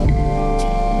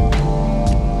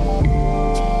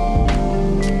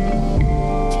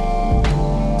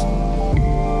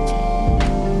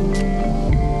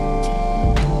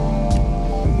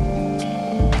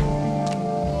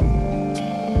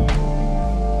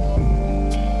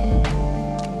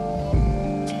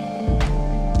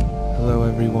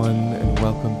everyone, and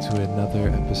welcome to another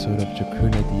episode of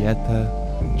Chacruna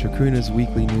Dieta, Chacruna's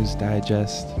weekly news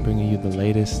digest, bringing you the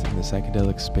latest in the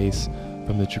psychedelic space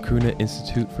from the Chacruna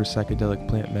Institute for Psychedelic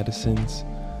Plant Medicines,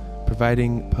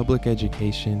 providing public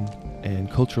education and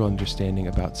cultural understanding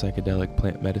about psychedelic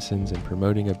plant medicines and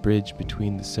promoting a bridge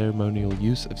between the ceremonial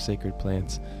use of sacred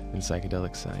plants and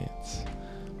psychedelic science.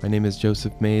 My name is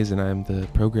Joseph Mays, and I'm the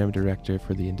Program Director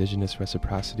for the Indigenous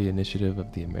Reciprocity Initiative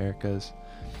of the Americas.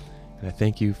 And I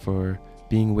thank you for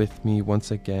being with me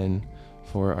once again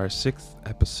for our 6th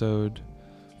episode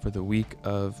for the week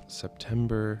of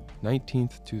September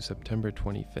 19th to September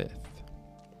 25th.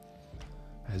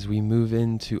 As we move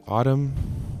into autumn,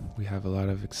 we have a lot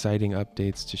of exciting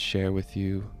updates to share with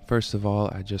you. First of all,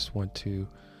 I just want to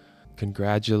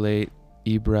congratulate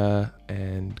Ibra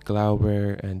and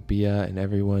Glauber and Bia and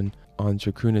everyone on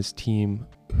Chacruna's team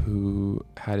who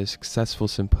had a successful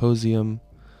symposium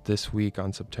this week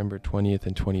on September 20th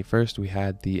and 21st. We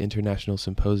had the International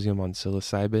Symposium on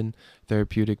Psilocybin,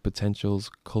 Therapeutic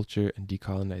Potentials, Culture, and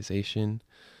Decolonization.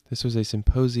 This was a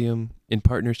symposium in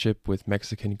partnership with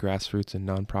Mexican grassroots and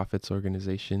nonprofits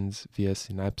organizations via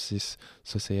Synapsis,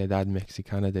 Sociedad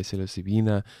Mexicana de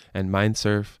Psilocibina, and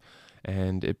Mindsurf,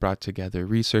 and it brought together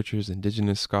researchers,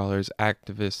 indigenous scholars,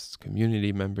 activists,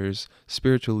 community members,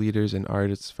 spiritual leaders, and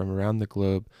artists from around the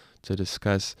globe to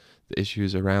discuss the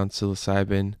issues around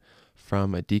psilocybin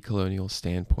from a decolonial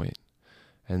standpoint.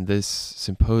 And this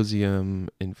symposium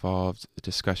involved a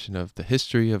discussion of the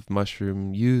history of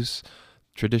mushroom use,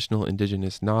 traditional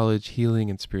indigenous knowledge, healing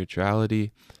and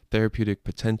spirituality, therapeutic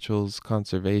potentials,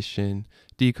 conservation,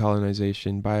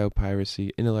 decolonization,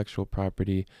 biopiracy, intellectual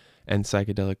property, and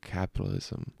psychedelic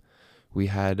capitalism. We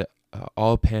had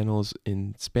all panels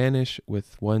in Spanish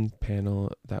with one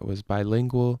panel that was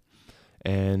bilingual,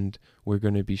 and we're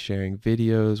going to be sharing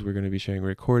videos, we're going to be sharing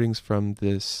recordings from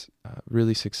this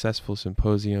really successful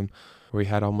symposium where we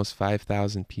had almost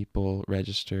 5,000 people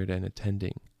registered and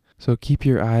attending. So keep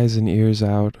your eyes and ears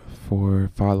out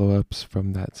for follow-ups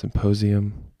from that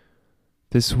symposium.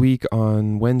 This week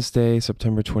on Wednesday,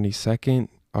 September 22nd,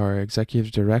 our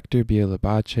executive director, Bia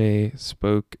Labache,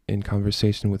 spoke in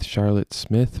conversation with Charlotte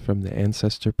Smith from the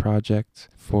Ancestor Project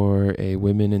for a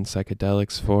Women in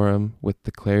Psychedelics forum with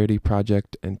the Clarity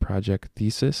Project and Project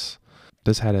Thesis.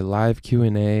 This had a live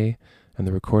Q&A, and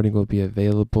the recording will be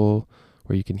available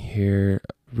where you can hear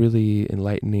really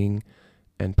enlightening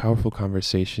and powerful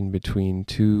conversation between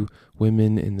two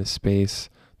women in the space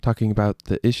talking about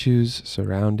the issues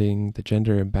surrounding the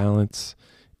gender imbalance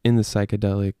in the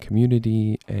psychedelic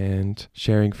community and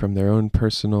sharing from their own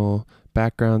personal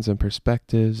backgrounds and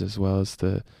perspectives, as well as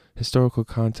the historical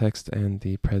context and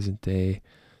the present day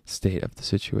state of the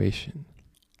situation.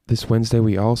 This Wednesday,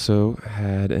 we also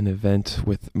had an event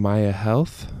with Maya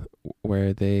Health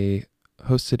where they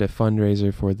hosted a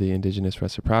fundraiser for the Indigenous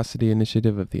Reciprocity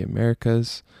Initiative of the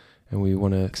Americas, and we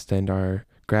want to extend our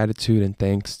gratitude and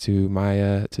thanks to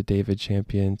Maya, to David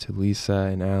Champion, to Lisa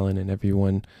and Alan and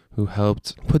everyone who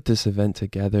helped put this event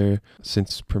together.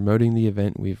 Since promoting the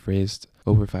event, we've raised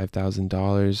over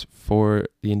 $5,000 for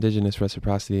the Indigenous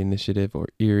Reciprocity Initiative, or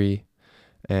IRI,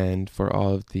 and for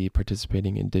all of the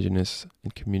participating Indigenous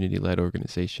and community-led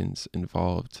organizations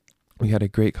involved. We had a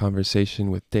great conversation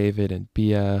with David and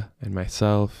Bia and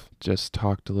myself, just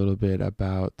talked a little bit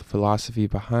about the philosophy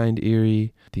behind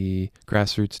IRI, the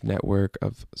grassroots network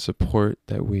of support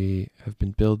that we have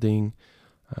been building,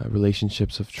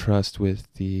 relationships of trust with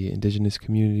the indigenous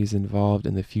communities involved,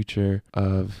 and the future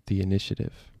of the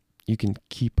initiative. You can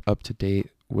keep up to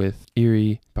date with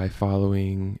IRI by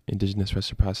following Indigenous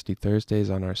Reciprocity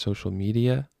Thursdays on our social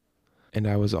media. And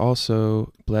I was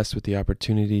also blessed with the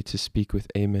opportunity to speak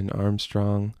with Eamon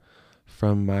Armstrong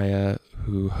from Maya,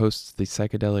 who hosts the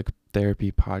Psychedelic Therapy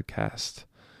podcast.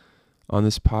 On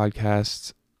this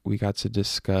podcast, we got to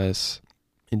discuss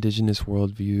indigenous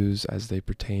worldviews as they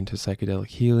pertain to psychedelic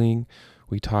healing.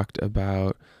 We talked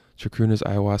about Chacruna's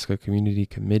Ayahuasca Community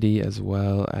Committee, as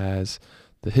well as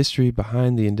the history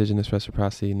behind the Indigenous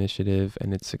Reciprocity Initiative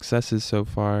and its successes so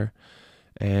far,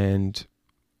 and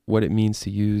what it means to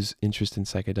use interest in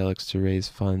psychedelics to raise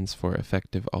funds for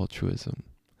effective altruism.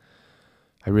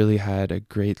 I really had a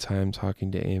great time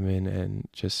talking to Eamon and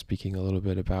just speaking a little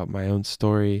bit about my own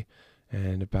story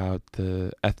and about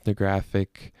the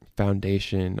ethnographic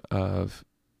foundation of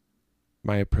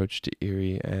my approach to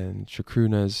IRI and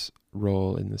Chacruna's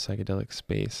role in the psychedelic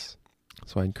space.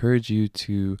 So I encourage you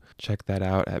to check that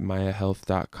out at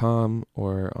mayahealth.com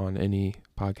or on any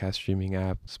podcast streaming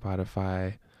app,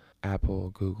 Spotify, Apple,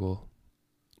 Google.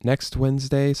 Next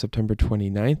Wednesday, September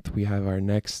 29th, we have our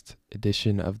next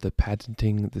edition of the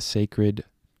Patenting the Sacred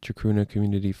Chacruna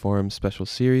Community Forum special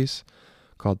series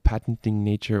called Patenting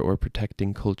Nature or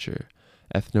Protecting Culture,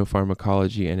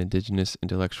 Ethnopharmacology and Indigenous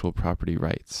Intellectual Property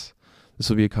Rights. This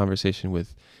will be a conversation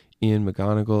with Ian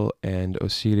McGonigal and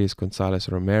Osiris Gonzalez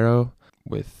Romero,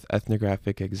 with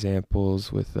ethnographic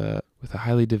examples, with a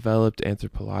highly developed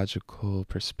anthropological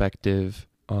perspective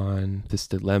on this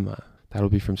dilemma. That'll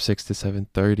be from 6 to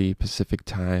 7:30 Pacific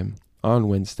time on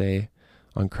Wednesday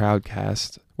on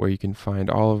Crowdcast, where you can find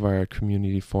all of our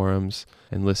community forums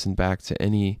and listen back to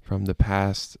any from the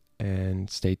past, and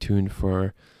stay tuned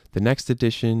for the next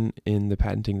edition in the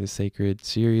Patenting the Sacred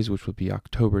series, which will be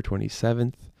October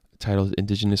 27th, titled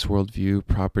Indigenous Worldview,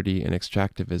 Property, and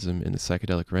Extractivism in the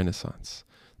Psychedelic Renaissance.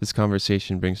 This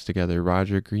conversation brings together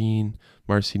Roger Green,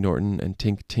 Marcy Norton, and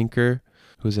Tink Tinker,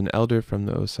 who is an elder from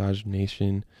the Osage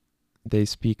Nation. They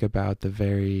speak about the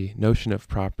very notion of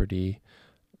property,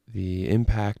 the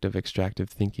impact of extractive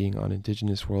thinking on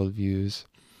indigenous worldviews.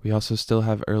 We also still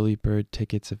have early bird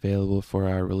tickets available for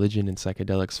our Religion and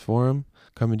Psychedelics Forum,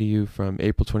 coming to you from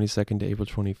April 22nd to April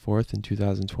 24th in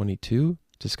 2022,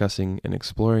 discussing and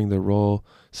exploring the role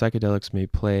psychedelics may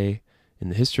play in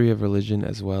the history of religion,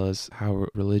 as well as how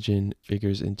religion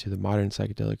figures into the modern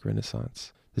psychedelic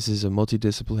renaissance. This is a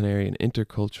multidisciplinary and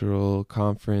intercultural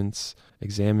conference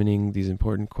examining these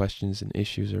important questions and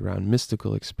issues around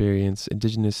mystical experience,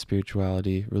 indigenous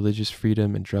spirituality, religious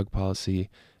freedom, and drug policy,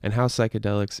 and how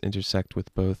psychedelics intersect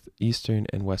with both Eastern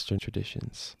and Western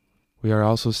traditions. We are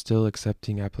also still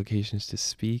accepting applications to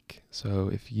speak, so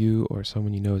if you or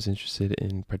someone you know is interested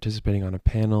in participating on a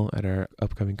panel at our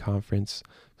upcoming conference,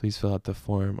 please fill out the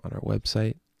form on our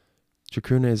website.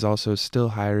 Chacruna is also still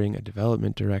hiring a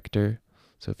development director,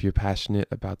 so if you're passionate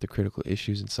about the critical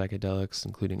issues in psychedelics,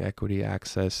 including equity,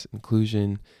 access,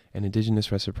 inclusion, and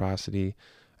indigenous reciprocity,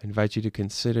 I invite you to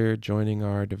consider joining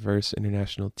our diverse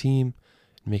international team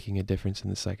and making a difference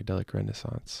in the psychedelic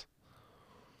renaissance.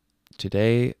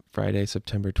 Today, Friday,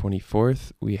 September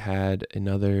 24th, we had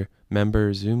another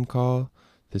member Zoom call.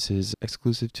 This is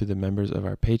exclusive to the members of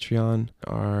our Patreon,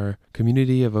 our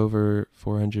community of over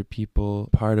 400 people,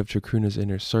 part of Chacruna's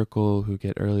Inner Circle, who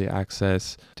get early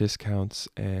access, discounts,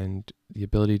 and the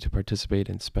ability to participate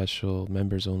in special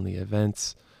members-only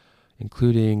events,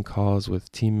 including calls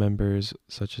with team members,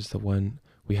 such as the one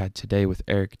we had today with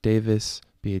Eric Davis,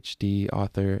 PhD,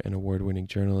 author, and award-winning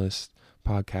journalist,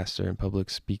 podcaster, and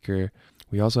public speaker.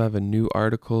 We also have a new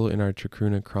article in our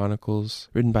Chacruna Chronicles,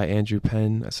 written by Andrew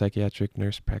Penn, a psychiatric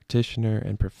nurse practitioner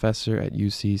and professor at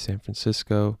UC San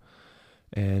Francisco,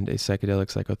 and a psychedelic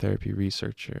psychotherapy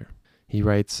researcher. He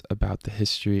writes about the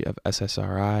history of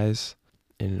SSRIs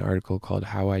in an article called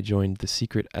How I Joined the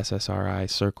Secret SSRI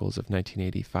Circles of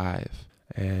 1985,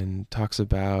 and talks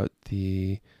about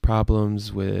the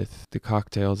problems with the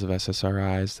cocktails of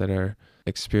SSRIs that are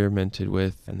experimented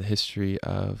with, and the history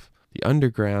of the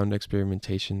underground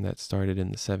experimentation that started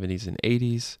in the 70s and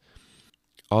 80s.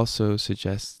 Also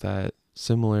suggests that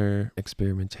similar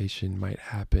experimentation might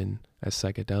happen as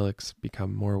psychedelics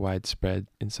become more widespread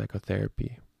in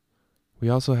psychotherapy. We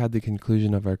also had the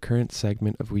conclusion of our current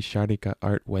segment of Wixárika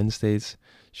Art Wednesdays,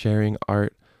 sharing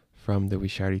art from the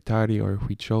Wixáritari or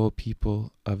Huichol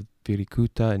people of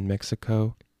Viricuta in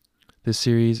Mexico. This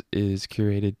series is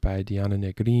curated by Diana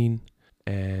Negrin,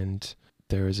 and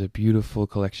there is a beautiful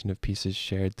collection of pieces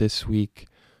shared this week,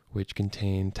 which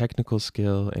contain technical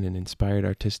skill and an inspired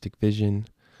artistic vision,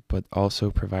 but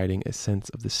also providing a sense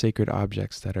of the sacred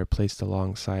objects that are placed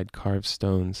alongside carved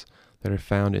stones that are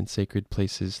found in sacred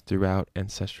places throughout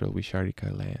ancestral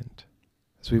Wixárika land.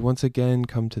 As we once again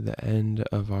come to the end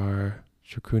of our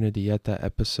Chacruna Dieta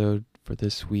episode for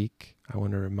this week, I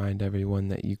want to remind everyone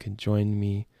that you can join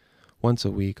me once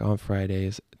a week on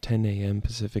Fridays, 10 a.m.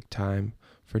 Pacific time,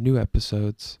 for new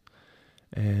episodes.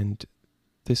 And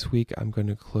this week I'm going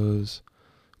to close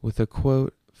with a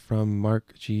quote from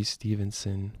Mark G.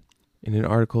 Stevenson in an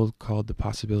article called The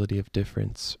Possibility of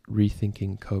Difference,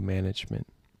 Rethinking Co-Management.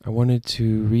 I wanted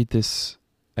to read this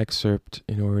excerpt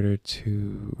in order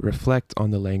to reflect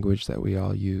on the language that we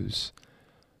all use.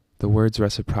 The words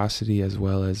reciprocity as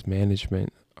well as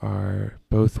management are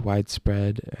both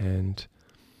widespread, and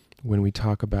when we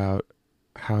talk about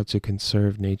how to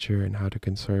conserve nature and how to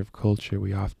conserve culture,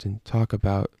 we often talk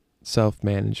about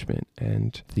self-management,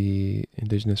 and the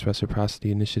Indigenous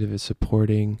Reciprocity Initiative is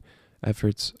supporting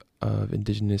efforts of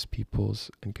indigenous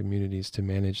peoples and communities to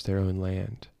manage their own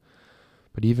land.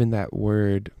 But even that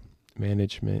word,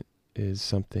 management, is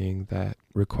something that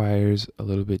requires a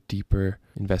little bit deeper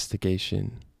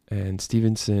investigation. And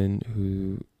Stevenson,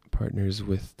 who partners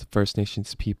with the First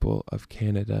Nations people of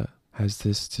Canada, has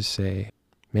this to say: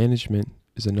 management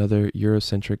is another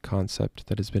Eurocentric concept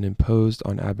that has been imposed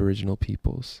on Aboriginal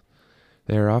peoples.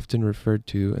 They are often referred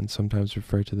to and sometimes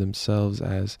refer to themselves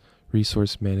as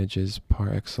resource managers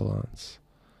par excellence.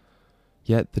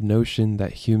 Yet the notion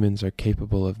that humans are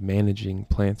capable of managing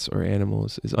plants or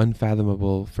animals is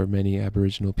unfathomable for many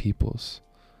Aboriginal peoples.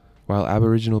 While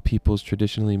Aboriginal peoples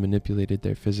traditionally manipulated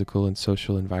their physical and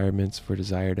social environments for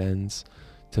desired ends,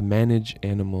 to manage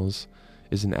animals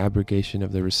is an abrogation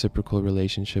of the reciprocal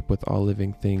relationship with all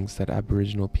living things that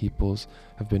Aboriginal peoples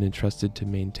have been entrusted to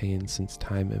maintain since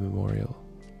time immemorial.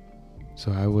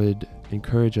 So I would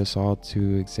encourage us all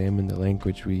to examine the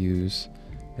language we use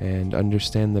and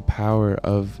understand the power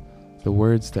of the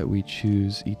words that we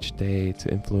choose each day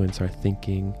to influence our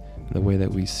thinking and the way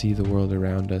that we see the world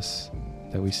around us,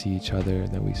 that we see each other,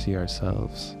 and that we see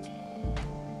ourselves.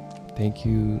 Thank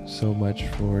you so much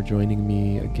for joining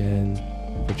me again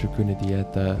for Chakuna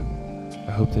Dieta.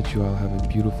 I hope that you all have a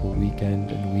beautiful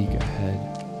weekend and week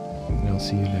ahead, and I'll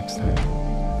see you next time.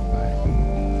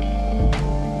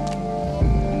 Bye.